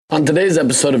On today's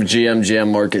episode of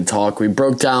GM Market Talk, we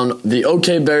broke down the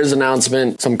OK Bears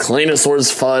announcement, some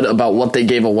Claynosaurz FUD about what they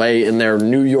gave away in their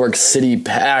New York City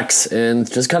packs,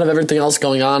 and just kind of everything else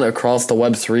going on across the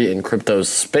Web3 and crypto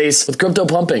space. With crypto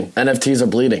pumping, NFTs are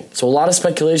bleeding. So a lot of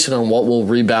speculation on what will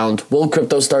rebound. Will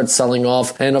crypto start selling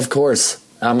off? And of course,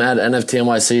 I'm at NFT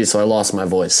NYC, so I lost my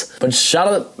voice. But shout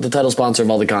out the title sponsor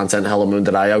of all the content,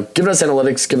 HelloMoon.io, giving us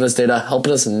analytics, giving us data,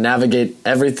 helping us navigate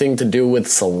everything to do with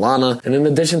Solana. And in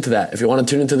addition to that, if you want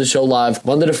to tune into the show live,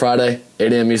 Monday to Friday,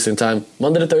 8 a.m. Eastern Time,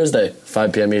 Monday to Thursday,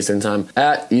 5 p.m. Eastern Time,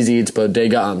 at Easy Eats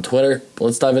Bodega on Twitter. But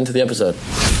let's dive into the episode.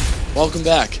 Welcome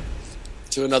back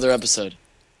to another episode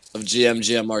of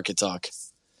GM Market Talk.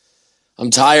 I'm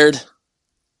tired.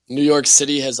 New York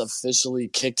City has officially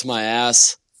kicked my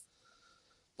ass.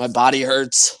 My body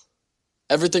hurts.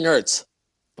 Everything hurts.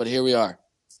 But here we are.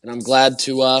 And I'm glad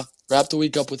to wrap the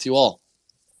week up with you all.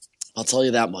 I'll tell you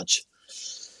that much.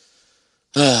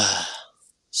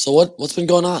 So what's been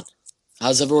going on?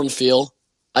 How's everyone feel?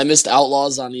 I missed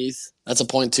Outlaws on ETH. That's a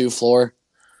 0.2 floor.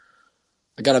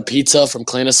 I got a pizza from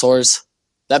Claynosaurz.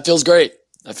 That feels great.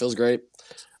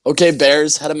 OK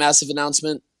Bears had a massive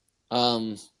announcement.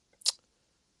 I'm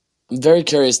very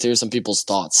curious to hear some people's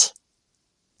thoughts.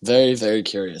 Very, very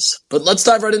curious. But let's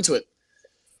dive right into it.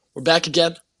 We're back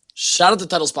again. Shout out to the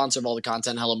title sponsor of all the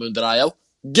content, HelloMoon.io,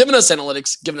 giving us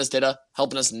analytics, giving us data,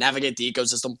 helping us navigate the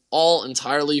ecosystem, all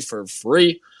entirely for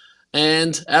free.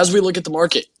 And as we look at the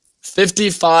market,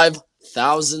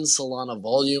 55,000 Solana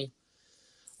volume.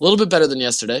 A little bit better than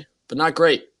yesterday, but not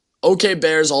great. OK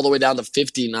Bears all the way down to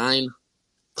 59.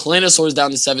 Claynosaurz down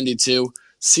to 72.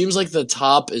 Seems like the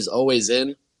top is always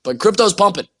in, but crypto's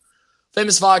pumping.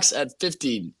 Famous Fox at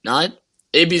 59.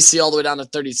 ABC all the way down to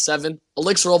 37.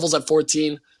 Elixir Ovals at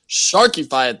 14.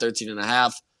 Sharkify at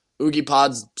 13.5. Oogie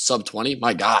Pods sub 20.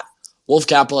 My God. Wolf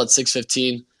Capital at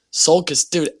 615. Solcus.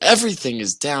 Dude, everything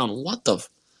is down. What the?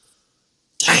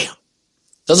 Damn.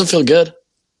 Doesn't feel good.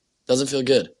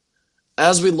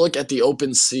 As we look at the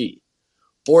open sea,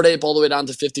 Bored Ape all the way down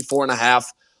to 54.5.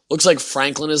 Looks like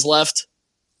Franklin is left.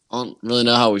 I don't really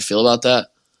know how we feel about that.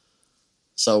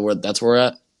 So that's where we're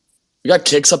at. We got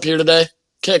Kicks up here today.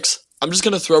 Kicks, I'm just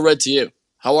going to throw right to you.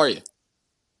 How are you?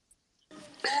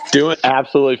 Doing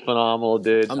absolutely phenomenal,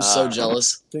 dude. I'm so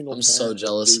jealous.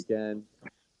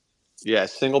 Yeah,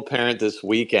 single parent this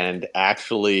weekend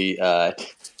actually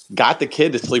got the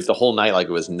kid to sleep the whole night like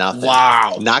it was nothing.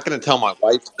 Wow. Not going to tell my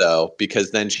wife, though, because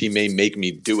then she may make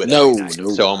me do it No. every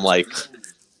night. So I'm like,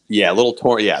 yeah, a little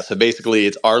torn. Yeah, so basically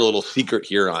it's our little secret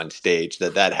here on stage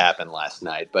that happened last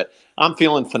night. But I'm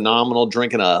feeling phenomenal,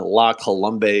 drinking a La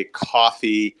Colombe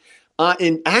coffee,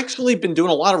 and actually been doing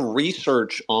a lot of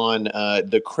research on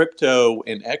the crypto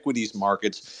and equities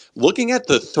markets, looking at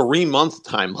the 3-month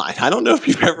timeline. I don't know if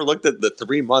you've ever looked at the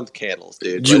 3-month candles,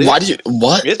 dude. What? A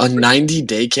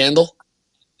 90-day candle?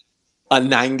 A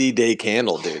 90-day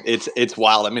candle, dude. It's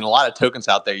wild. I mean, a lot of tokens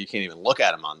out there, you can't even look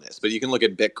at them on this, but you can look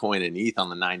at Bitcoin and ETH on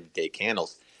the 90-day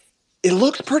candles. It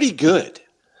looks pretty good.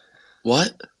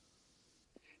 What?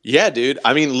 Yeah, dude.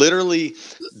 I mean, literally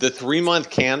the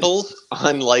 3-month candles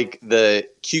on like the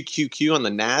QQQ on the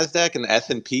NASDAQ and the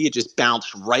S&P, it just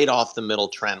bounced right off the middle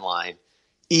trend line.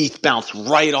 ETH bounced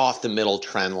right off the middle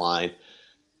trend line.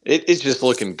 It's just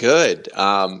looking good.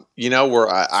 Where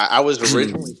I was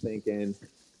originally thinking,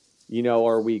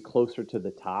 are we closer to the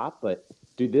top? But,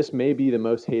 dude, this may be the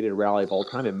most hated rally of all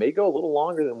time. It may go a little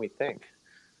longer than we think.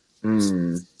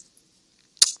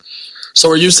 So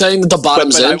are you saying that the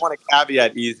bottom's in? I want to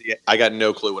caveat easy. I got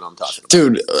no clue what I'm talking about.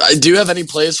 Dude, do you have any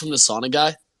plays from the Sauna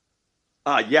guy?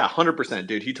 Yeah, 100%,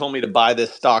 dude. He told me to buy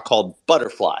this stock called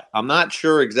Butterfly. I'm not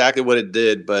sure exactly what it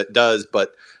does,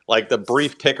 but like the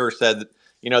brief ticker said,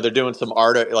 they're doing some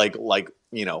art, like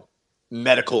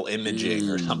medical imaging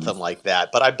or something like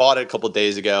that. But I bought it a couple of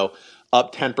days ago,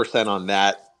 up 10% on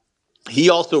that. He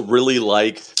also really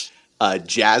likes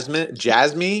Jasmine.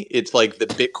 It's like the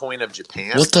Bitcoin of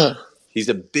Japan. What the? He's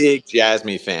a big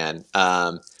Jasmine fan.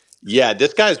 Yeah,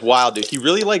 this guy's wild, dude. He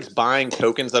really likes buying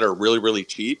tokens that are really, really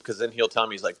cheap because then he'll tell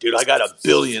me, he's like, dude, I got 1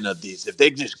 billion of these. If they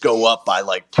just go up by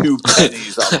like 2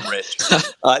 pennies, I'm rich.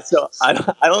 So I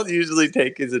don't usually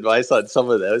take his advice on some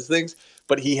of those things,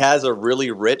 but he has a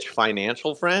really rich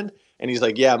financial friend. And he's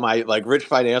like, yeah, my rich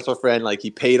financial friend,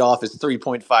 he paid off his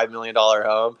 $3.5 million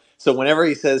home. So whenever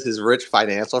he says his rich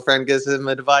financial friend gives him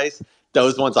advice,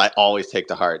 those ones I always take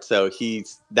to heart. So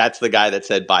that's the guy that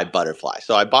said buy Butterfly.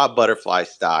 So I bought Butterfly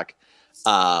stock,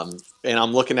 and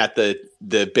I'm looking at the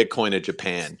Bitcoin of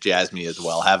Japan, Jasmine as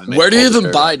well. Where do you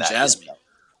even buy Jasmine?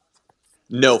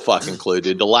 No fucking clue,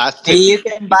 dude. The last you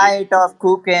can buy it off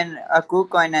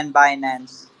KuCoin and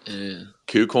Binance. Yeah.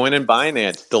 KuCoin and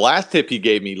Binance. The last tip he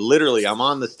gave me, literally, I'm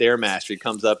on the Stairmaster. He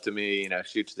comes up to me,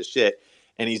 shoots the shit.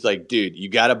 And he's like, dude, you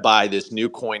got to buy this new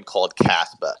coin called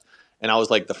Caspa. And I was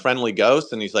like, the friendly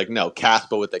ghost? And he's like, no,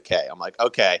 Caspa with a K. I'm like,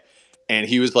 okay. And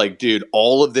he was like, dude,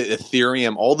 all of the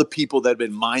Ethereum, all the people that have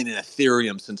been mining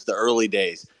Ethereum since the early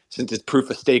days, since it's proof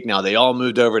of stake now, they all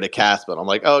moved over to Caspa. And I'm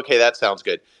like, oh, okay, that sounds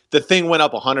good. The thing went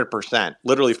up 100%,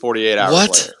 literally 48 hours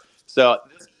later. So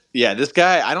yeah, this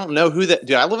guy, I don't know who that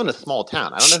dude. I live in a small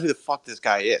town. I don't know who the fuck this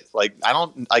guy is. I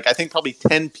think probably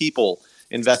 10 people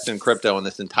invest in crypto in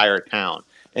this entire town.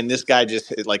 And this guy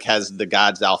just has the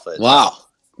God's alpha. Wow.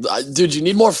 Dude, you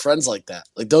need more friends like that.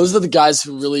 Like, those are the guys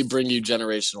who really bring you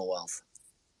generational wealth.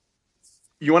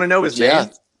 You want to know his name?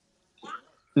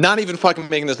 Not even fucking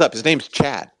making this up. His name's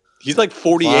Chad. He's like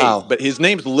 48, but his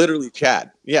name's literally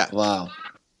Chad. Yeah.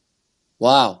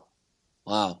 Wow.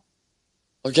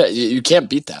 Okay, you can't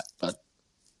beat that, but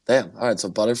damn. All right, so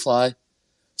Butterfly,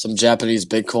 some Japanese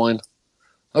Bitcoin.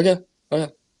 Okay.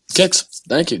 Kicks,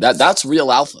 thank you. That's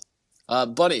real alpha.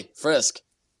 Buddy, Frisk,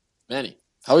 Manny,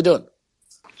 how we doing?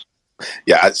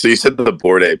 Yeah, so you said the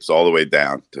Bored Apes all the way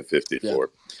down to 54. Yeah.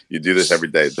 You do this every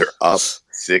day. They're up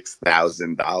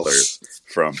 $6,000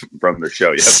 from their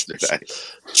show yesterday.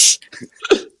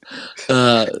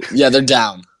 Yeah, they're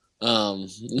down.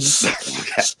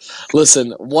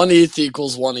 Listen, 1 ETH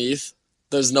equals 1 ETH.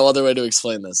 There's no other way to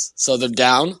explain this. So they're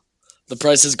down. The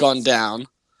price has gone down.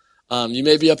 You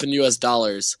may be up in US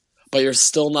dollars, but you're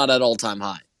still not at all-time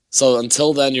high. So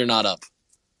until then, you're not up.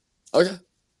 Okay.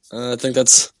 I think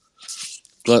that's...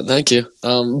 But thank you.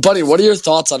 Buddy, what are your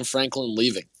thoughts on Franklin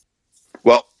leaving?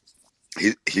 Well,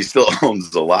 he still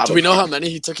owns a lot. Do we know how many?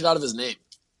 He took it out of his name.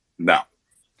 No,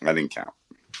 I didn't count.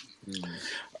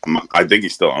 I think he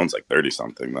still owns like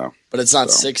 30-something, though. But it's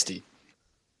not 60.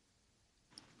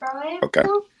 Okay.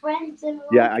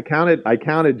 Yeah, I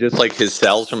counted just like his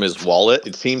sells from his wallet.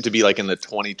 It seemed to be like in the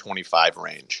 20-25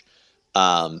 range.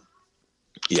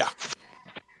 Yeah.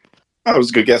 That was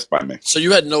a good guess by me. So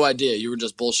you had no idea. You were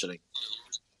just bullshitting.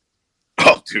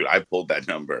 Oh, dude, I pulled that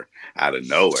number out of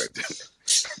nowhere.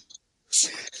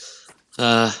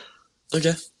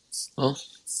 Okay. Well,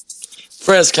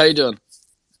 Frisk, how you doing?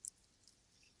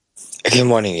 Good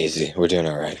morning, Easy. We're doing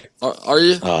all right. Are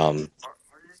you?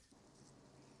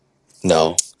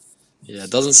 No. Yeah,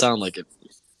 it doesn't sound like it.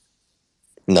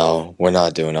 No, we're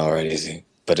not doing all right, Easy.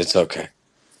 But it's okay.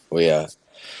 We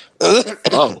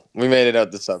we made it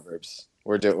out the suburbs.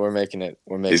 We're making it.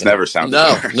 He's never sounded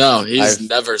worse. No, he's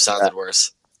never sounded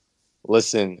worse.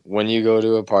 Listen, when you go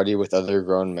to a party with other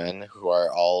grown men who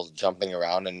are all jumping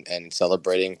around and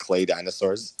celebrating clay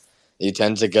dinosaurs, you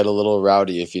tend to get a little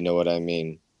rowdy, if you know what I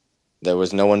mean. There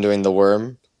was no one doing the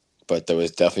worm, but there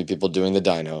was definitely people doing the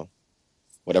dino.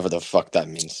 Whatever the fuck that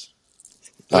means.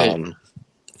 I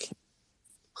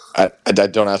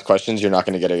don't ask questions. You're not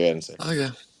going to get a good answer. Okay.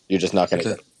 You're just not going to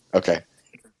get it. Okay.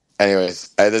 Anyways,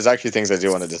 there's actually things I do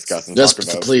want to discuss and talk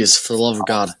about. Please, for the love of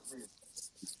God.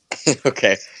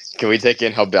 Okay. Can we take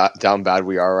in how down bad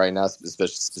we are right now,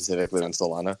 specifically on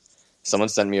Solana? Someone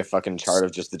sent me a fucking chart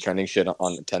of just the trending shit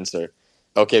on Tensor.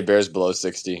 Okay, Bears below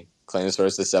 60.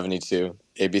 Claynosaurus to 72.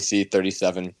 ABC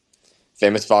 37.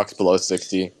 Famous Fox below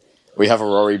 60. We have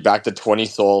Aurora back to 20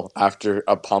 Sol after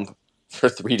a pump for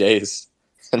 3 days.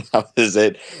 And that was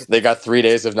it. They got 3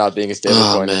 days of not being a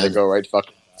stablecoin, and they go right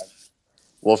fucking back.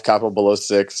 Wolf Capital below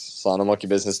 6. Solana Monkey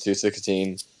Business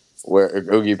 216. Where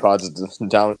Oogie Pods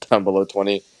down below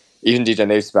 20. Even DJ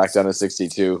Nape's back down to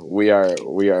 62. We are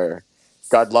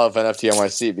God love NFT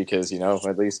NYC because,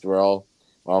 at least we're all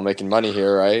making money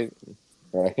here, right?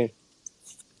 Right?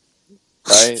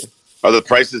 Are the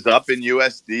prices up in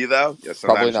USD, though? Yeah,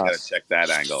 probably not. You gotta check that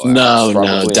angle out.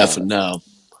 No, definitely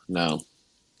no.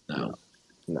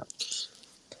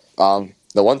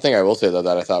 The one thing I will say, though,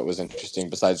 that I thought was interesting,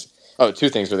 besides... Oh, 2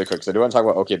 things really quick. So I do want to talk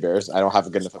about OK Bears. I don't have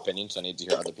a good enough opinion, so I need to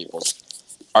hear other people's.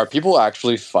 Are people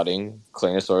actually fudding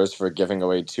Claynosaurus for giving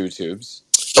away 2 tubes?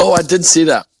 Oh, I did see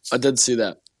that.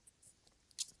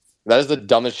 That is the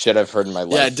dumbest shit I've heard in my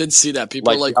life. Yeah, I did see that.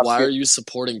 People are like, why are you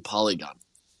supporting Polygon?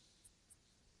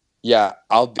 Yeah,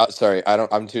 sorry,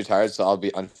 I'm too tired, so I'll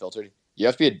be unfiltered. You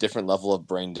have to be a different level of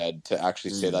brain dead to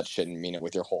actually say that shit and mean it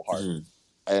with your whole heart.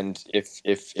 And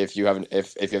if you have an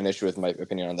issue with my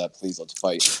opinion on that, please let's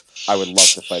fight. I would love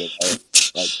to fight it out,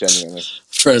 like genuinely.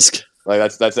 Frisk.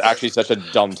 Like that's actually such a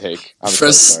dumb take.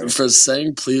 For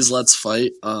saying please let's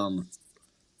fight, I'm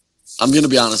gonna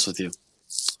be honest with you.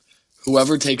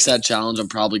 Whoever takes that challenge, I'm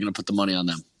probably gonna put the money on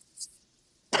them.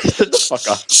 Shut the fuck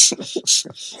up.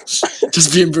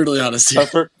 Just being brutally honest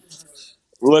here.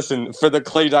 Listen, for the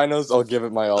clay dinos, I'll give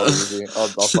it my all. Easy. I'll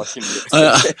fucking do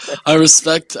it. I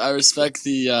respect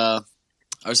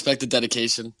the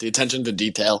dedication, the attention to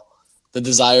detail, the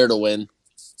desire to win.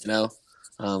 You know,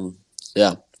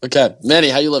 yeah. Okay, Manny,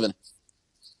 how you living?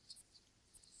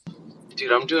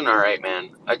 Dude, I'm doing all right,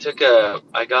 man. I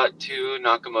got 2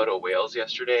 Nakamoto whales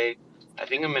yesterday. I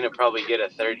think I'm gonna probably get a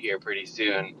third here pretty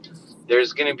soon.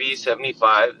 There's gonna be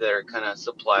 75 that are kind of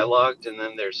supply locked, and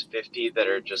then there's 50 that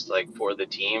are just like for the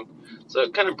team. So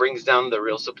it kind of brings down the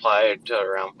real supply to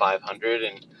around 500.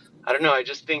 And I don't know. I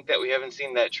just think that we haven't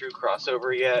seen that true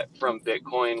crossover yet from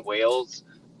Bitcoin whales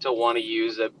to want to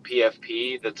use a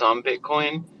PFP that's on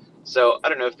Bitcoin. So I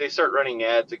don't know if they start running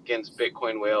ads against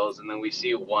Bitcoin whales and then we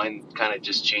see one kind of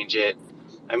just change it.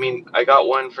 I mean, I got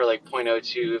one for like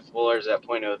 0.02, Fuller's at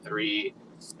 0.03.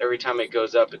 Every time it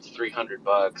goes up, it's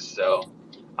 $300. So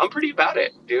I'm pretty about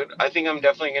it, dude. I think I'm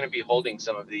definitely going to be holding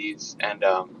some of these. And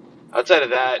outside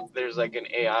of that, there's like an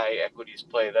AI equities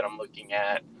play that I'm looking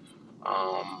at.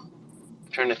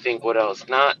 Trying to think what else.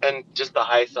 And just the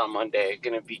heist on Monday.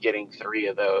 Going to be getting 3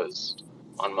 of those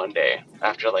on Monday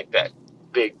after like that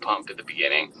big pump at the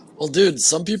beginning. Well, dude,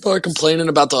 some people are complaining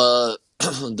about the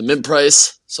the mint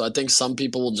price, so I think some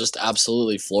people will just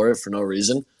absolutely floor it for no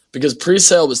reason because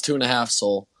pre-sale was 2.5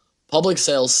 SOL, public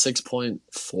sales 6.4,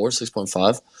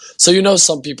 6.5. So you know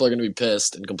some people are going to be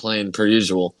pissed and complain per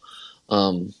usual.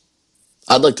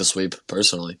 I'd like to sweep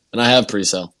personally, and I have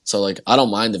pre-sale, so like I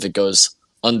don't mind if it goes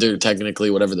under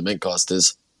technically whatever the mint cost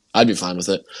is. I'd be fine with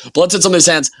it. But let's hit some of these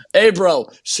hands. Hey, bro,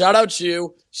 shout out to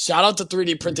you. Shout out to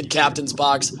 3D Printed Captain's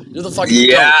Box. You're the fucking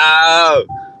goat.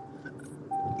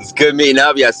 It's good meeting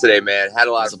up yesterday, man. Had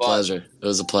a lot of fun. It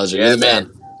was a pleasure. Yeah, You're the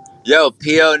man. Yo,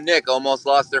 P.O. and Nick almost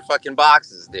lost their fucking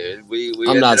boxes, dude. We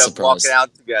ended up surprised. Walking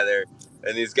out together,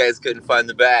 and these guys couldn't find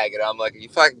the bag. And I'm like, are you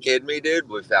fucking kidding me, dude?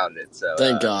 We found it. So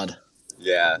Thank God.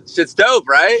 Yeah. Shit's dope,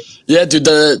 right? Yeah, dude,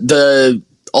 the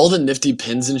all the nifty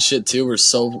pins and shit too were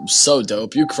so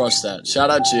dope. You crushed that. Shout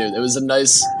out to you. It was a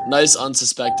nice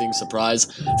unsuspecting surprise.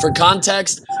 For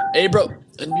context, bro,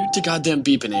 and mute the goddamn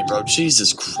beeping, bro.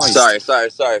 Jesus Christ. Sorry.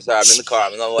 I'm in the car.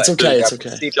 I'm in the way. It's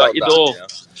okay. Shut your door.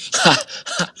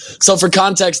 So for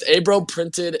context, Abro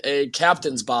printed a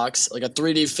captain's box, like a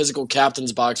 3D physical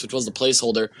captain's box, which was the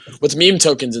placeholder, with meme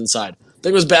tokens inside. I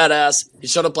think it was badass. He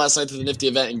showed up last night to the Nifty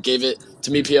event and gave it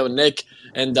to me, P.O. and Nick,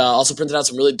 and also printed out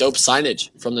some really dope signage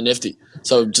from the Nifty.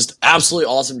 So just absolutely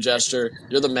awesome gesture.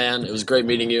 You're the man. It was great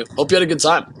meeting you. Hope you had a good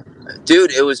time.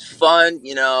 Dude, it was fun.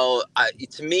 You know,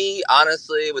 to me,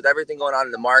 honestly, with everything going on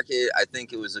in the market, I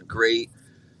think it was a great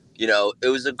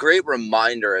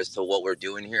reminder as to what we're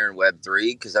doing here in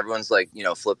Web3, because everyone's like,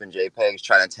 flipping JPEGs,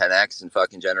 trying to 10x and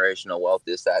fucking generational wealth,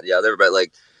 this, that, the other. But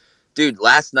like, dude,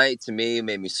 last night to me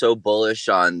made me so bullish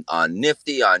on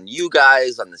Nifty, on you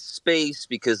guys, on the space,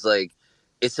 because like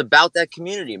it's about that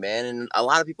community, man. And a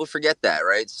lot of people forget that,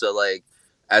 right? So like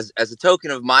as a token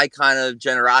of my kind of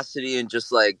generosity and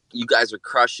just like you guys are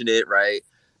crushing it, right?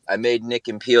 I made Nick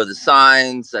and Pio the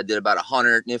signs. I did about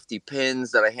 100 Nifty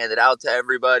pins that I handed out to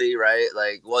everybody, right?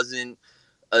 Like wasn't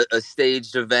a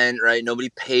staged event, right? Nobody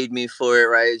paid me for it,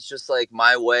 right? It's just like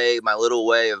my little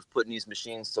way of putting these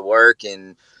machines to work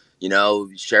and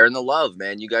sharing the love,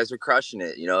 man. You guys are crushing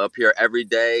it, up here every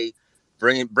day,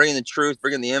 bringing the truth,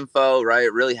 bringing the info,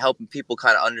 right? Really helping people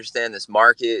kind of understand this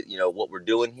market, what we're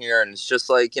doing here. And it's just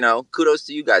like, kudos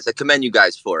to you guys. I commend you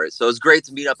guys for it. So it was great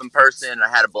to meet up in person. I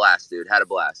had a blast, dude. Had a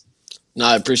blast. No,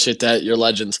 I appreciate that. You're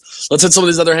legends. Let's hit some of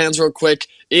these other hands real quick.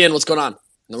 Ian, what's going on?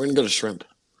 Then we're going to go to Shrimp.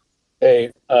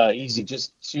 Hey, easy.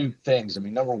 Just 2 things. I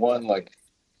mean, number one, like,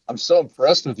 I'm so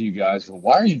impressed with you guys. But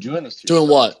why are you doing this to yourself? Doing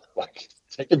what? Like,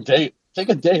 take a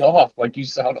day off. Like, you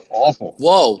sound awful.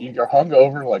 Whoa. You're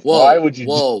hungover. Like, why would you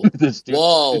do this, dude?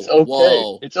 Whoa. It's okay.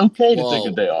 Whoa. It's okay to take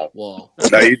a day off. Whoa.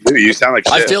 No, you do. You sound like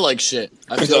shit. I feel like shit.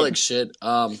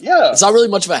 Yeah. It's not really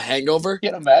much of a hangover. I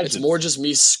can't imagine. It's more just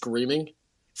me screaming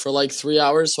for like 3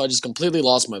 hours, so I just completely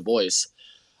lost my voice.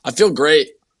 I feel great.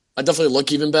 I definitely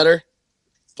look even better.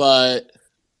 But,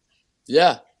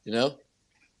 yeah,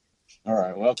 All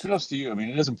right. Well, kudos to you. I mean,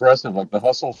 it is impressive, like the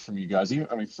hustle from you guys.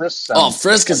 Frisk sounds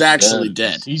Frisk is actually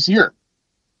dead. He's here.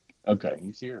 Okay,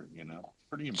 he's here.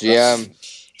 Pretty impressive.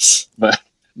 GM. But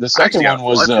the second one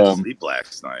was sleep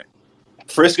last night.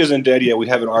 Frisk isn't dead yet. We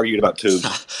haven't argued about tubes.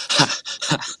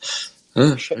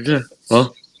 Okay.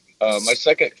 Well, my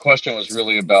second question was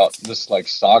really about this like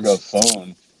Saga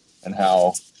phone and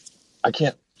how I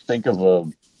can't think of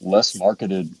a less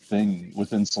marketed thing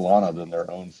within Solana than their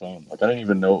own phone. Like I didn't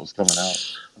even know it was coming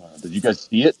out. Did you guys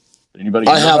see it? Did anybody?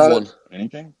 I have one.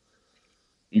 Anything?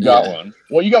 You got one.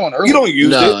 Well, you got one early. You don't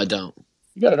use it. No, I don't.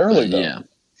 You got it early though. Yeah.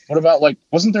 What about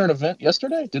wasn't there an event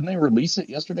yesterday? Didn't they release it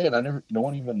yesterday and no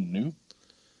one even knew?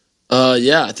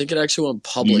 Yeah, I think it actually went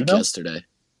public know? yesterday.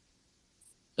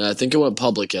 I think it went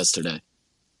public yesterday.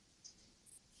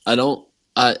 I don't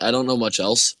know much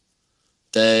else.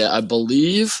 I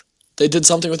believe they did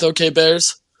something with OK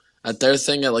Bears at their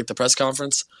thing at the press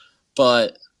conference,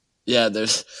 but yeah,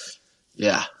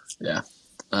 yeah.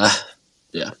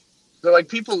 They're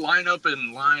people line up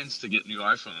in lines to get new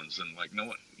iPhones, and no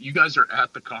one. You guys are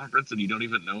at the conference and you don't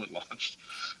even know it launched.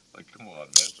 Come on, man.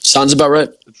 Sounds about right.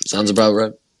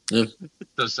 Yeah. It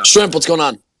does sound Shrimp, what's going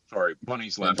on? Sorry,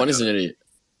 Bunny's laughing. Bunny's an idiot.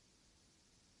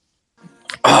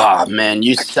 Oh man,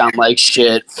 you sound like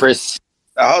shit, Frisk.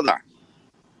 Hold on.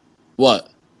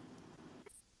 What?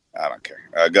 I don't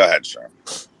care. Go ahead, Shrimp.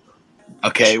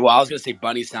 Okay, well, I was gonna say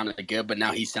Bunny sounded good, but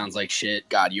now he sounds like shit.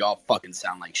 God, you all fucking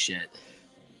sound like shit.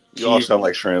 You all sound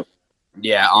like Shrimp.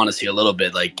 Yeah, honestly, a little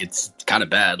bit. It's kind of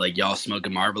bad. Y'all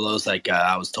smoking Marlboros,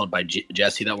 I was told by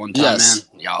Jesse that one time, Yes.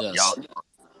 man. Y'all, Yes.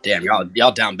 damn,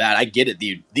 y'all down bad. I get it,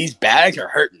 dude. These bags are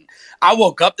hurting. I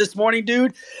woke up this morning,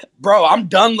 dude. Bro, I'm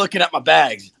done looking at my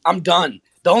bags. I'm done.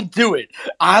 Don't do it.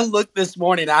 I looked this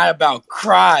morning, I about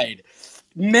cried.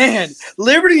 Man,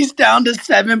 Liberty's down to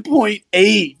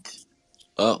 7.8.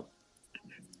 Oh.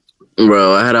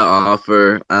 Bro, I had an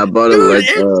offer. I bought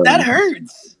That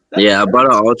hurts. I bought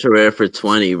an ultra rare for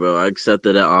 20, bro. I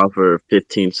accepted that offer of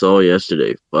 15 Sol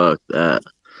yesterday. Fuck that.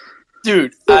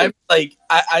 Dude, I'm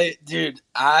I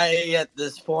at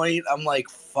this point, I'm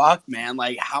fuck, man.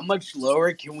 How much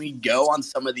lower can we go on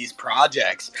some of these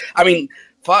projects? I mean,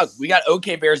 fuck, we got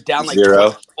OK Bears down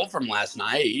 0 from last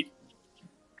night.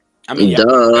 I mean,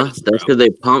 duh. That's because they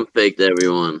pump faked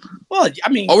everyone. Well, I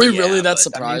mean, are we really that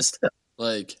surprised?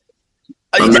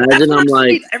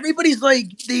 Imagine everybody's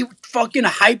they fucking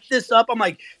hyped this up.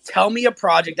 I'm tell me a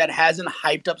project that hasn't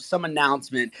hyped up some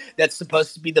announcement that's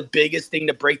supposed to be the biggest thing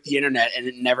to break the internet, and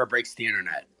it never breaks the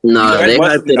internet. No, they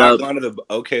hyped it up. Gone to the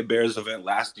OK Bears event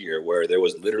last year where there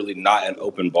was literally not an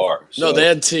open bar. So no, they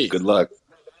had T. Good luck.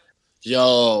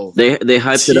 Yo, they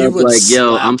hyped it up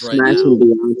yo, I'm smashing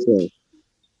Beyonce.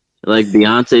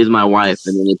 Beyonce is my wife,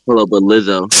 and then they pull up with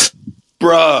Lizzo.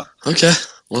 Bruh. Okay,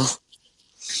 well.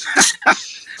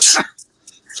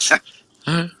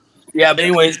 Yeah, but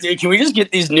anyways, dude, can we just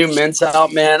get these new mints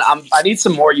out, man? I need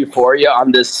some more euphoria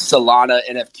on this Solana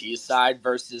NFT side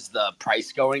versus the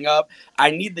price going up.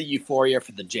 I need the euphoria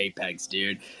for the JPEGs,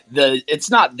 dude. It's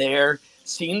not there.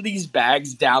 Seeing these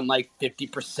bags down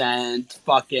 50%,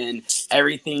 fucking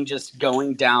everything just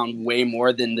going down way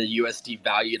more than the USD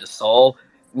value to Sol.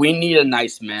 We need a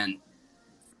nice mint.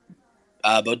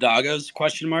 Bodagos,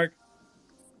 question mark?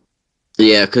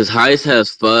 Yeah, because Heist has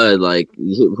FUD.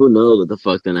 Who knows what the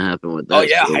fuck's gonna happen with that? Oh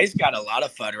yeah, Heist got a lot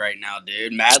of FUD right now,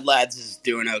 dude. Mad Lads is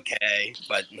doing okay,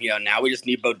 but now we just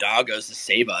need Bodagos to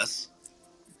save us.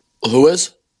 Who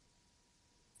is?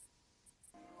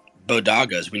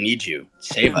 Bodagos, we need you.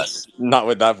 Save us. Not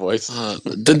with that voice.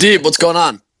 The Deep, what's going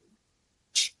on?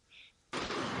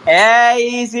 Hey,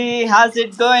 Easy, how's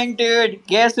it going, dude?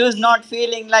 Guess who's not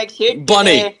feeling like shit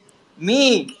Bunny. today?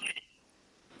 Me.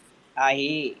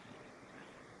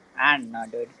 I don't know,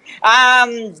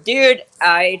 dude. Dude,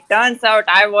 it turns out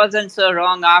I wasn't so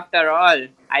wrong after all.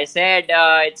 I said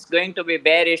it's going to be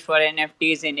bearish for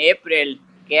NFTs in April.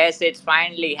 Guess it's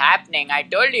finally happening. I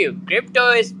told you, crypto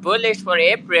is bullish for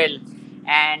April.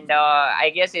 And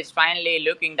I guess it's finally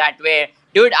looking that way.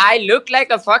 Dude, I looked like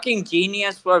a fucking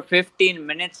genius for 15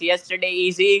 minutes yesterday,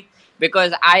 Easy,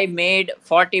 because I made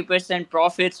 40%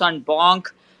 profits on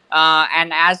Bonk.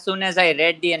 And as soon as I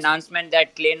read the announcement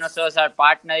that Claynosaurus are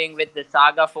partnering with the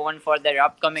Saga phone for their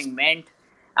upcoming mint,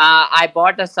 I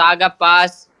bought a Saga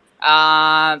pass.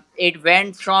 It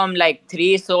went from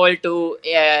 3 Sol to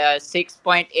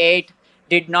 6.8,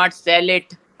 did not sell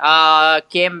it,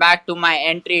 came back to my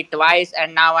entry twice,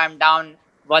 and now I'm down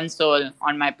 1 Sol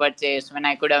on my purchase when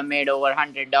I could have made over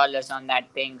 $100 on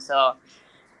that thing. So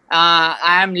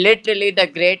I am literally the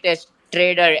greatest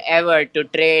trader ever to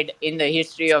trade in the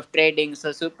history of trading.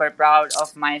 So super proud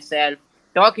of myself.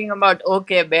 Talking about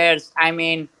OK Bears, I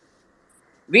mean,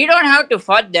 we don't have to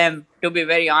FUD them, to be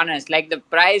very honest. The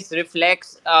price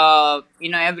reflects,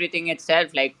 everything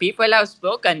itself. People have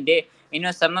spoken. They,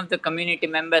 some of the community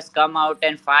members come out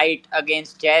and fight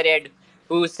against Jared,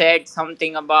 who said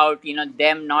something about,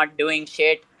 them not doing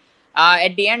shit.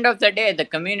 At the end of the day, the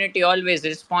community always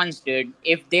responds, dude.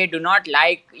 If they do not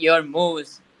like your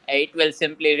moves, it will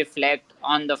simply reflect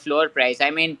on the floor price. I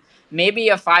mean, maybe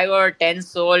a 5 or 10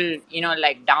 Sol,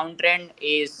 downtrend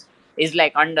is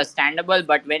understandable,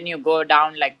 but when you go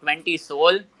down 20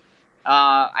 Sol,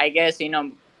 I guess,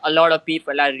 a lot of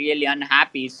people are really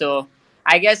unhappy. So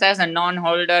I guess as a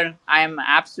non-holder, I'm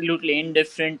absolutely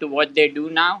indifferent to what they do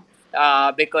now,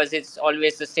 because it's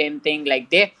always the same thing. Like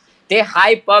they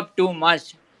hype up too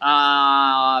much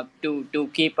to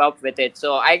keep up with it.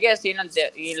 So I guess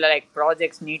like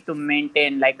projects need to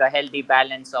maintain like a healthy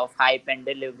balance of hype and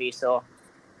delivery. So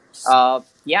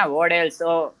yeah, what else?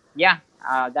 So yeah,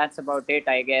 that's about it,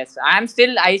 I guess. I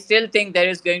still think there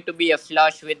is going to be a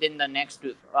flush within the next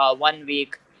 1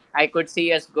 week. I could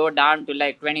see us go down to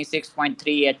like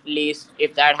 26.3 at least.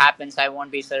 If that happens, I won't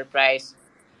be surprised.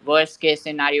 Worst case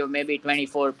scenario, maybe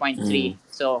 24.3.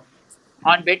 So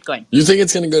on Bitcoin, You think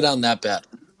it's going to go down that bad?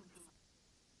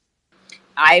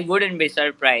 I wouldn't be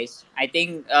surprised. I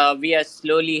think we are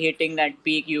slowly hitting that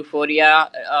peak euphoria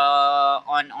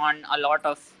on a lot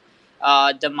of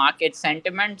the market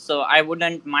sentiment. So I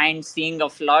wouldn't mind seeing a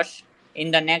flush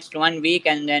in the next 1 week,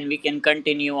 and then we can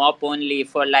continue up only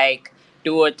for like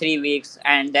 2 or 3 weeks,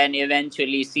 and then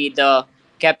eventually see the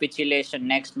capitulation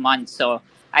next month. So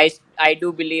I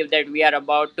do believe that we are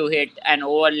about to hit an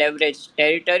over leveraged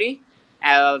territory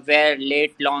where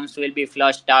late longs will be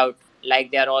flushed out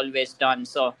like they're always done.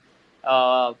 So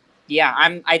yeah,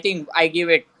 I think I give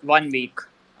it 1 week.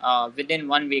 Within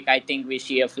 1 week, I think we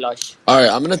see a flush. All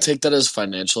right, I'm going to take that as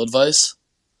financial advice.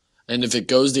 And if it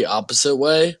goes the opposite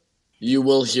way, you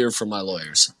will hear from my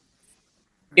lawyers.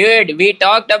 Dude, we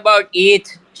talked about ETH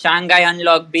Shanghai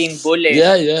Unlock being bullish.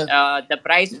 Yeah. The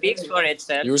price speaks for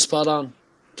itself. You were spot on.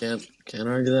 Can't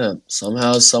argue that.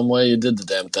 Somehow, some way, you did the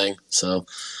damn thing. So,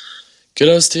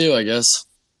 kudos to you, I guess.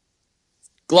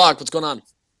 Glock, what's going on?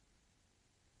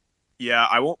 Yeah,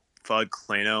 I won't FUD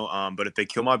Klano, but if they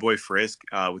kill my boy Frisk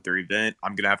with their event,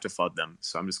 I'm going to have to FUD them.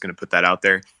 So I'm just going to put that out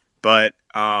there. But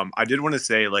I did want to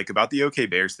say, like, about the OK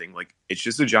Bears thing, like, it's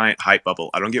just a giant hype bubble.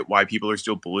 I don't get why people are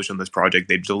still bullish on this project.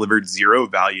 They've delivered zero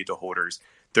value to holders.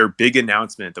 Their big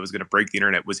announcement that was going to break the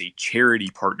internet was a charity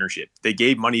partnership. They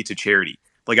gave money to charity.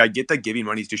 Like, I get that giving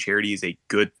money to charity is a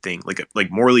good thing. Like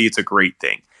morally, it's a great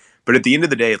thing. But at the end of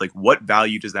the day, like, what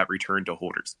value does that return to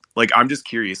holders? Like, I'm just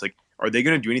curious, like, are they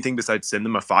going to do anything besides send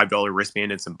them a $5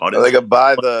 wristband and some buttons? They could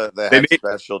buy the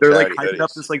special. They're like charity hyping hoodies.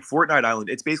 up this like Fortnite island.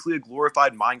 It's basically a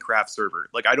glorified Minecraft server.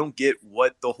 Like, I don't get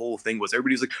what the whole thing was.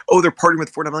 Everybody's like, oh, they're partnering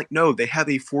with Fortnite. I'm like, no, they have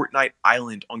a Fortnite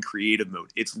island on creative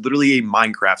mode. It's literally a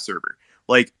Minecraft server.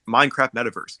 Like, Minecraft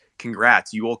metaverse.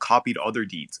 Congrats, you all copied other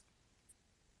deeds.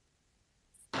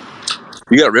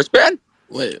 You got a wristband?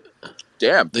 Wait.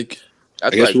 Damn. I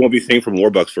guess we won't be seeing from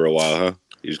Warbucks for a while, huh?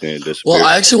 He's going to disappear. Well,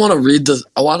 I actually want to read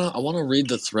I want to read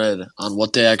the thread on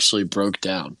what they actually broke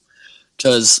down,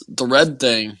 because the red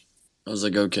thing, I was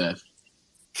like, okay,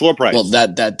 floor price. Well,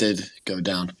 that did go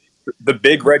down. The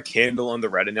big red candle on the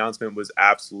red announcement was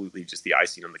absolutely just the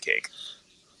icing on the cake.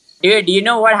 Dude, you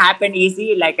know what happened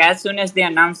easy? Like, as soon as they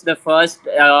announced the first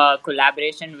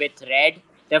collaboration with Red,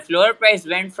 the floor price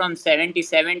went from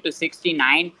 77 to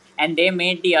 69, and they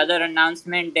made the other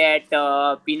announcement that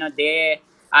they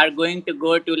are going to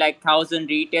go to like 1,000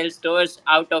 retail stores,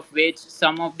 out of which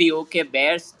some of the OK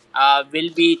Bears will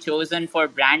be chosen for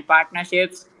brand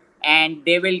partnerships, and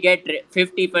they will get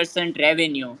 50%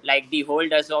 revenue, like the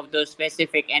holders of those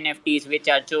specific NFTs which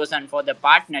are chosen for the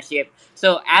partnership.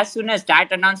 So as soon as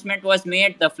that announcement was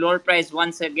made, the floor price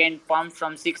once again pumped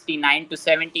from 69 to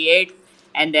 78,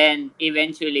 and then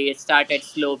eventually it started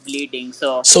slow bleeding.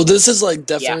 So this is like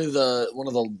definitely one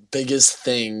of the biggest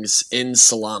things in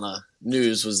Solana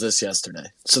news was this yesterday.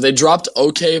 So they dropped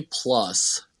OK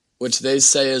Plus, which they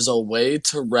say is a way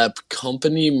to rep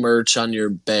company merch on your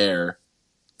bear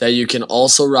that you can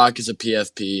also rock as a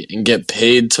PFP and get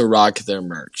paid to rock their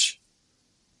merch.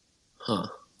 Huh.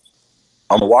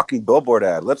 I'm a walking billboard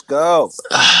ad. Let's go.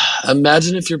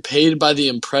 Imagine if you're paid by the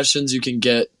impressions you can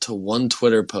get to one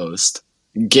Twitter post,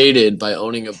 gated by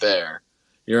owning a bear.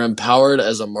 You're empowered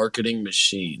as a marketing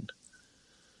machine.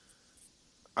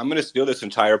 I'm going to steal this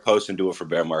entire post and do it for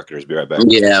bear marketers. Be right back.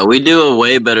 Yeah, we do a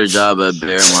way better job at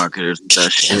bear marketers with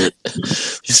that shit.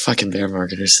 These fucking bear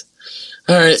marketers.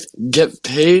 All right, get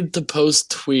paid to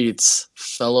post tweets,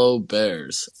 fellow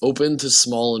bears. Open to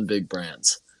small and big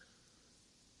brands.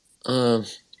 Say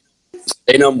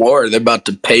no more. They're about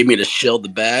to pay me to shield the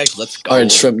bag. Let's go. All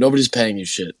right, Shrimp, nobody's paying you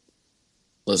shit.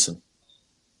 Listen.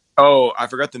 Oh, I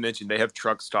forgot to mention, they have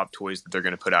truck stop toys that they're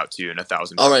going to put out too in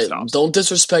 1,000. All right, stops. Don't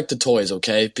disrespect the toys,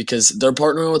 okay? Because they're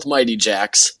partnering with Mighty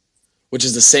Jacks, which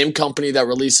is the same company that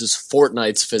releases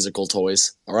Fortnite's physical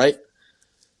toys, all right?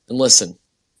 And listen.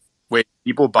 Wait,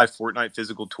 people buy Fortnite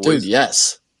physical toys? Dude,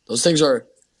 yes. Those things are...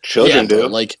 Children do.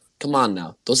 Like, come on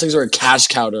now. Those things are a cash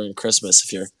cow during Christmas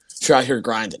if you're out here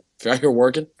grinding. If you're out here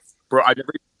working. Bro, I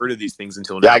never heard of these things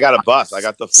until now. Yeah, I got a bus. I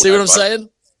got the... See what I'm saying?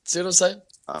 See what I'm saying?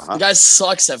 Uh-huh. The guy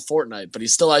sucks at Fortnite, but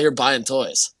he's still out here buying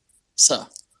toys. So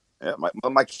Yeah,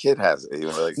 my kid has it.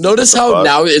 Like, notice how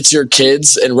now it's your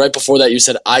kids, and right before that you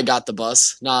said I got the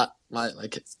bus, not my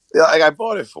kid. Yeah, like I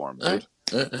bought it for him, dude.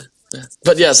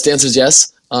 But yes, the answer is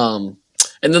yes. And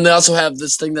then they also have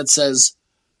this thing that says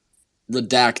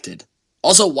redacted.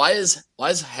 Also, why is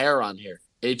hair on here?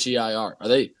 HEIR. Are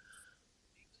they?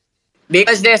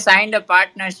 Because they signed a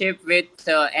partnership with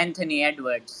Anthony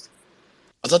Edwards.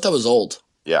 I thought that was old.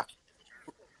 Yeah.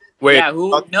 Wait. Yeah.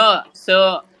 No.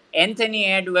 So Anthony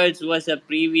Edwards was a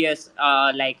previous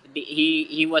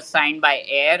he was signed by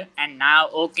Air, and now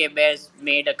OK Bears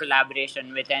made a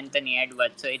collaboration with Anthony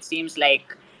Edwards. So it seems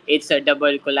like it's a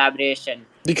double collaboration.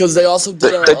 Because they also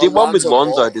did. They did one with Lonzo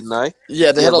Lonzo, Ball. didn't they?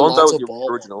 Yeah, they had Lonzo Lonzo was the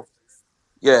Ball. original.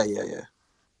 Yeah.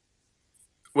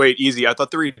 Wait, easy. I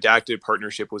thought the redacted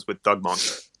partnership was with Thug Monk.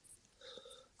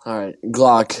 All right,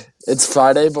 Glock. It's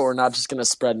Friday, but we're not just gonna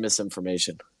spread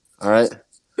misinformation. All right.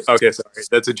 Okay, sorry.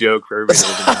 That's a joke for everybody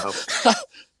who doesn't know.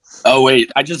 Oh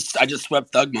wait, I just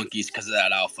swept Thug Monkeys because of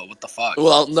that alpha. What the fuck?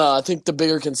 Well, no, I think the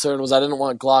bigger concern was I didn't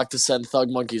want Glock to send Thug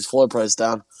Monkey's floor price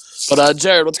down. But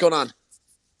Jared, what's going on?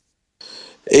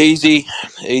 Easy.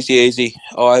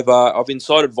 I've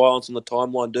incited violence on the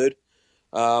timeline, dude.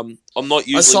 I'm not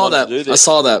usually I saw one that. to do this. I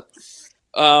saw that.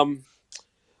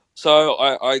 So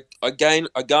I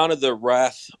garnered the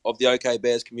wrath of the OK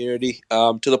Bears community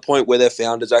to the point where their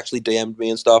founders actually DM'd me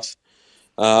and stuff.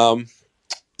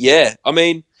 Yeah, I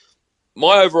mean,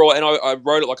 my overall, and I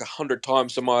wrote it like 100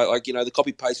 times, so my the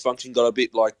copy paste function got a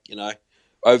bit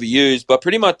overused, but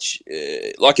pretty much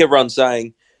like everyone's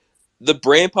saying, the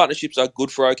brand partnerships are good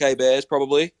for OK Bears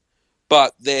probably,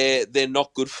 but they're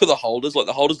not good for the holders. Like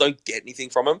the holders don't get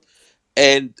anything from them.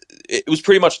 And it was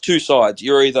pretty much two sides.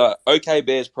 You're either OK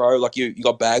Bears Pro, like you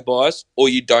got bag buys, or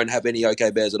you don't have any OK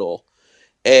Bears at all.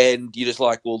 And you're just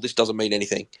like, well, this doesn't mean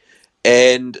anything.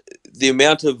 And the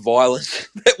amount of violence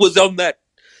that was on that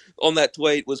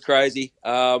tweet was crazy.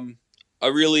 I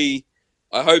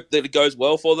hope that it goes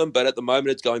well for them, but at the moment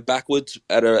it's going backwards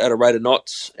at a rate of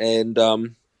knots. And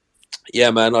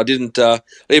yeah, man, I didn't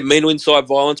mean to incite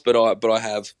violence, but I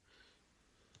have.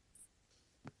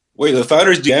 Wait, the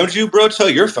founders DM'd you, bro? Tell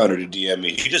your founder to DM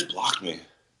me. He just blocked me.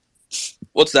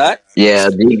 What's that? Yeah.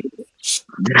 All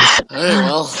right,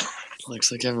 well,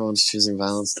 looks like everyone's choosing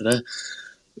violence today.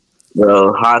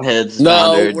 Bro, hotheads.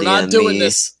 No, we're not doing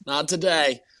this. Not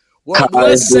today.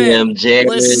 Listen.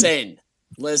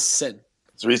 Let's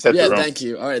reset yeah, the room. thank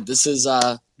you. All right, this is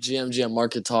GM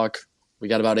Market Talk. We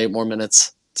got about 8 more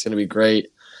minutes. It's going to be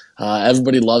great.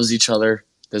 Everybody loves each other.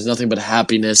 There's nothing but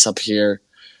happiness up here.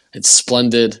 It's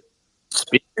splendid.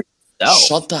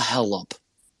 Shut the hell up.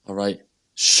 All right?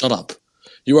 Shut up.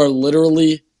 You are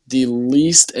literally the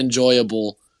least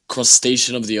enjoyable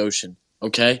crustacean of the ocean.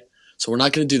 Okay? So we're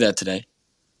not going to do that today.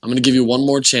 I'm going to give you one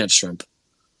more chance, Shrimp.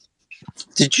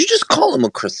 Did you just call him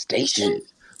a crustacean?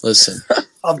 Listen.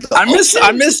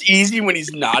 I miss Easy when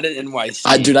he's not in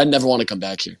NYC. Dude, I never want to come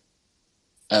back here.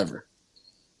 Ever.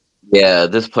 Yeah,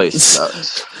 this place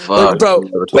sucks. Fuck. Bro,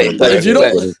 wait, if you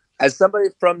don't... As somebody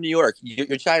from New York,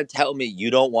 you're trying to tell me you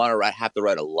don't want to have to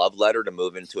write a love letter to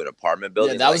move into an apartment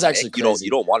building? Yeah, that was actually crazy. You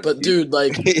don't want to. But dude,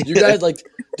 you guys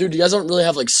you guys don't really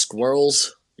have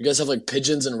squirrels. You guys have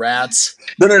pigeons and rats.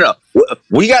 No.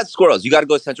 We got squirrels. You got to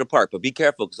go to Central Park, but be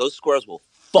careful because those squirrels will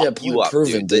fuck you up,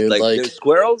 proven, dude. Those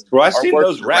squirrels. Bro, I seen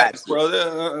those rats,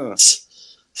 bro.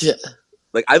 Yeah.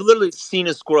 I've literally seen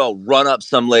a squirrel run up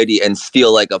some lady and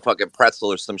steal a fucking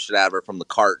pretzel or some shit out of her from the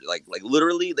cart. Like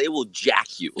literally, they will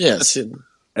jack you. Yes. And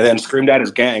then screamed at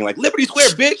his gang Liberty Square,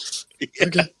 bitch.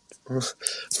 Okay.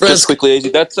 Just quickly, Easy.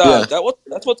 That's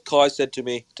what Kai said to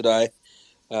me today.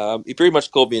 He pretty much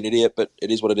called me an idiot, but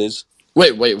it is what it is.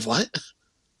 Wait, what?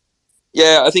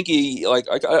 Yeah, I think he I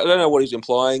don't know what he's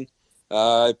implying.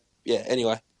 Yeah.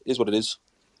 Anyway, it is what it is.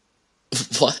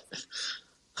 What?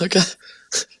 Okay.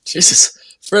 Jesus.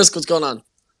 Frisk, what's going on?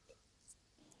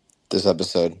 This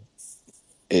episode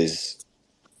is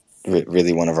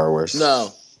really one of our worst.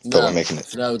 No. But we're making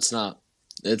it. No, it's not.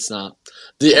 It's not.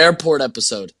 The airport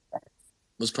episode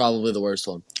was probably the worst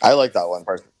one. I like that one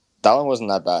part. That one wasn't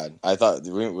that bad. I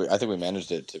think we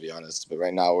managed it, to be honest. But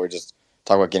right now we're just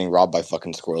talking about getting robbed by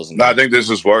fucking squirrels. No, I think this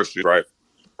is worse. You're right.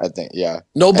 I think, yeah.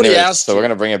 Nobody asked. So we're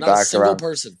gonna bring it back a single around.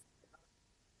 person.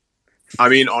 I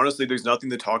mean, honestly, there's nothing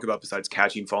to talk about besides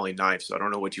catching falling knives, so I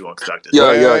don't know what you all expected.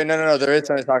 Yeah. No. There is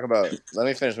something to talk about. Let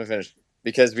me finish.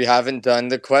 Because we haven't done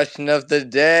the question of the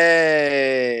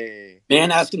day.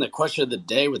 Man asking the question of the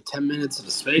day with 10 minutes of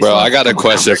space. Bro, I got a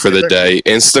question for the day.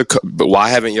 But why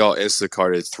haven't y'all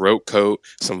Instacarted throat coat,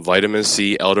 some vitamin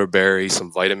C, elderberry, some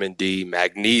vitamin D,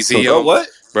 magnesium? What?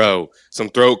 Bro, some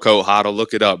throat coat hodl.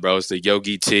 Look it up, bro. It's the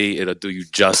Yogi Tea. It'll do you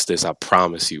justice. I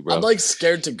promise you, bro. I'm like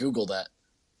scared to Google that.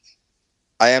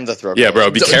 I am the throat. Yeah,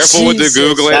 bro. Be careful with the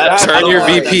Googling. Turn your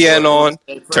VPN on.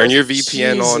 Turn your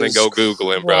VPN on and go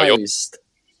Googling, bro.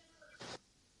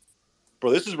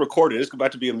 Bro, this is recorded. It's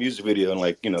about to be a music video in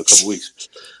like, a couple weeks.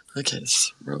 Okay,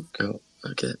 throat coat.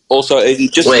 Okay. Also,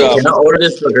 just wait, can I order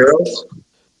this for girls?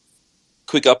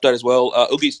 Quick update as well.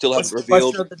 Oogie still hasn't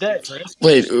revealed. Question of the day, Chris.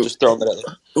 Wait, just throwing that out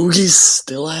there. Oogie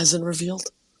still hasn't revealed?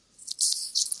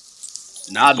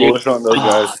 Nah, dude.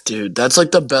 Dude, that's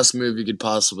like the best move you could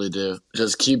possibly do.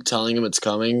 Just keep telling him it's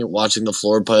coming, watching the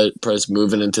floor price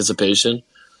move in anticipation,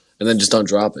 and then just don't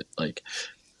drop it. Like,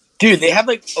 dude, they have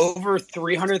like over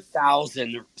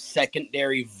 300,000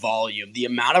 secondary volume. The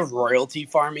amount of royalty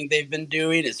farming they've been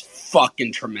doing is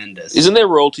fucking tremendous. Isn't their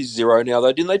royalties 0 now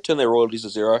though? Didn't they turn their royalties to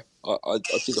 0? I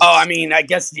think. I mean, I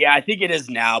guess I think it is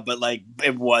now, but like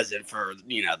it wasn't for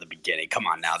the beginning. Come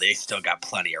on, now they still got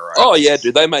plenty of royalties. Oh yeah,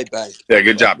 dude, they made bank. Yeah,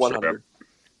 good job, 100.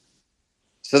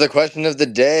 So the question of the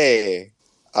day,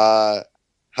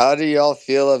 how do y'all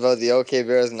feel about the OK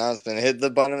Bears announcement? Hit the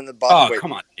button in the bottom. Oh,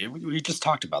 come on, dude. We just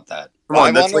talked about that. I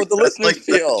want to know what the listeners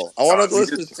feel. I want to know what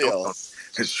the listeners feel.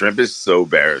 Shrimp is so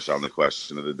bearish on the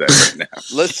question of the day right now.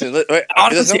 Listen, wait,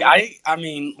 honestly, I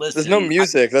mean, listen. There's no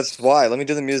music. That's why. Let me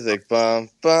do the music. Bum,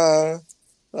 bum,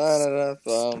 ba-da-da,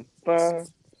 bum, bum.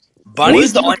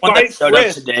 Bunny's the only one that showed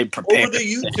up today prepared. Over the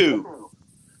YouTube.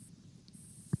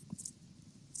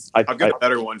 I've got a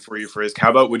better one for you, Frisk.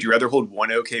 How about, would you rather hold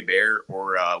 1 OK Bear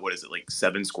or,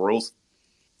 7 squirrels?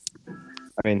 I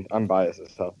mean, I'm biased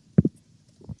as hell.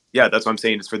 Yeah, that's what I'm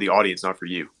saying. It's for the audience, not for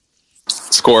you.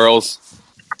 Squirrels.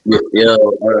 Yo,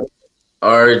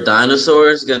 are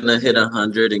dinosaurs gonna hit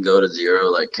 100 and go to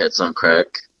 0 like Cats on Crack?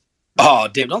 Oh,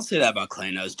 damn! Don't say that about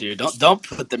Klainos, dude. Don't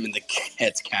put them in the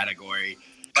Cats category.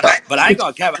 But I ain't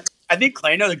gonna cap. I think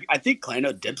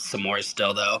Klaino dips some more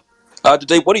still, though.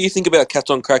 Deep, what do you think about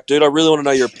Cats on Crack, dude? I really want to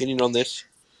know your opinion on this.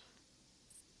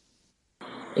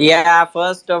 Yeah,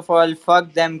 first of all,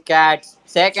 fuck them cats.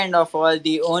 Second of all,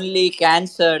 the only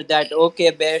cancer that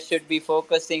OK Bear should be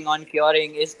focusing on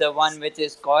curing is the one which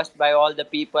is caused by all the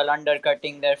people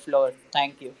undercutting their floor.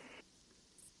 Thank you.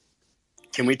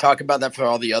 Can we talk about that for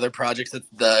all the other projects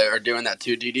that are doing that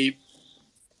too, DD?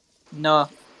 No.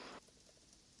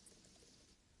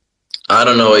 I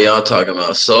don't know what y'all talking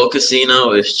about. Soul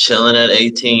Casino is chilling at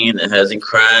 18. It hasn't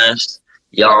crashed.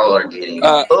 Y'all are getting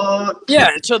yeah,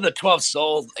 until the 12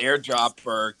 soul airdrop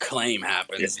or claim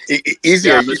happens.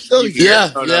 Easy, are you still here?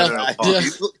 Yeah, No. yeah.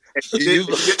 You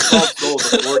get 12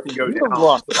 souls, the floor can go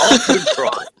down.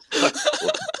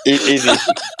 Easy.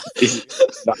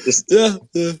 Yeah.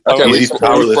 Okay, Easy's we've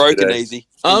powerless broken today. Easy.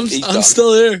 I'm He's done.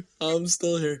 still here. I'm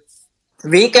still here.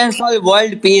 We can solve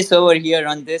world peace over here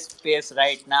on this space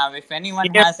right now. If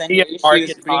anyone has any issues, bring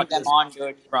them on,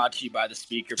 dude. Brought to you by the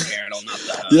speaker panel, not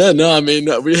the host. Yeah, no, I mean,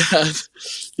 we have,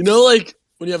 like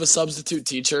when you have a substitute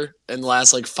teacher and the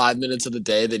last 5 minutes of the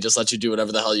day, they just let you do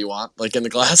whatever the hell you want, in the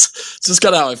class. It's just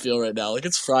kind of how I feel right now.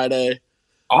 It's Friday.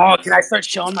 Oh, can I start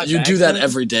showing my You bags do that then?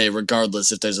 every day,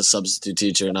 regardless if there's a substitute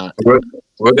teacher or not. We're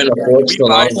gonna force We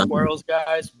buy Solana. squirrels,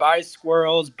 guys. Buy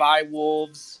squirrels, buy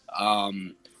wolves.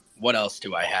 What else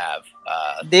do I have?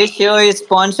 This show is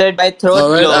sponsored by Throat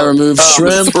All right, I Glow. removed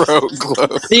shrimp.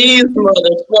 These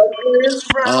motherfuckers.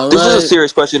 All This is a right,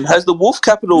 serious question. Has the Wolf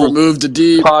Capital remove the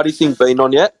deep. party thing been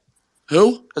on yet?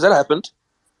 Who? Has that happened?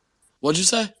 What'd you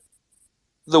say?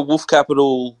 The Wolf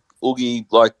Capital Oogie,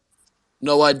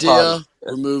 No idea. Party.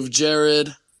 Remove Jared.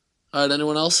 All right,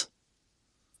 anyone else?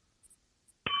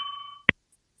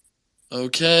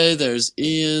 Okay, there's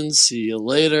Ian. See you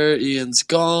later. Ian's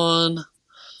gone.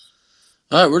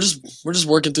 All right, we're just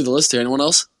working through the list here. Anyone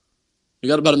else? We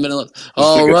got about a minute left.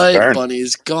 All good right, start.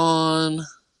 Bunny's gone.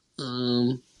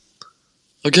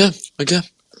 Okay.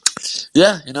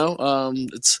 Yeah,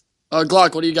 it's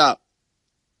Glock. What do you got?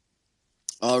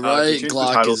 All right, change the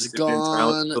Glock title is to Stupid and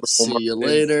Silent gone. for the full See you market.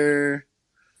 later.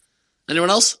 Anyone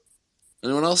else?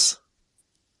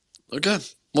 Okay.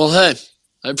 Well, hey,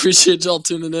 I appreciate y'all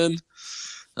tuning in.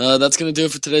 That's going to do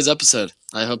it for today's episode.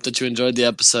 I hope that you enjoyed the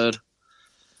episode.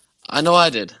 I know I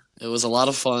did. It was a lot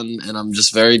of fun, and I'm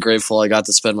just very grateful I got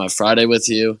to spend my Friday with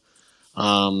you.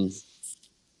 Yeah,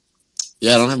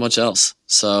 I don't have much else.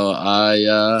 So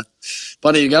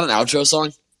Bunny, you got an outro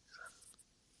song?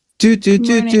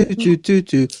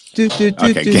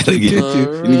 Okay,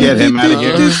 get him out of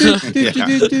here.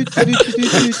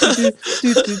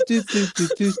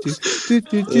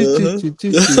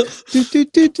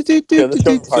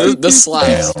 This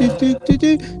slaps.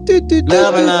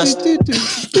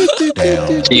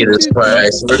 Jesus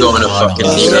Christ, we're going to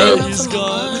fucking Nero.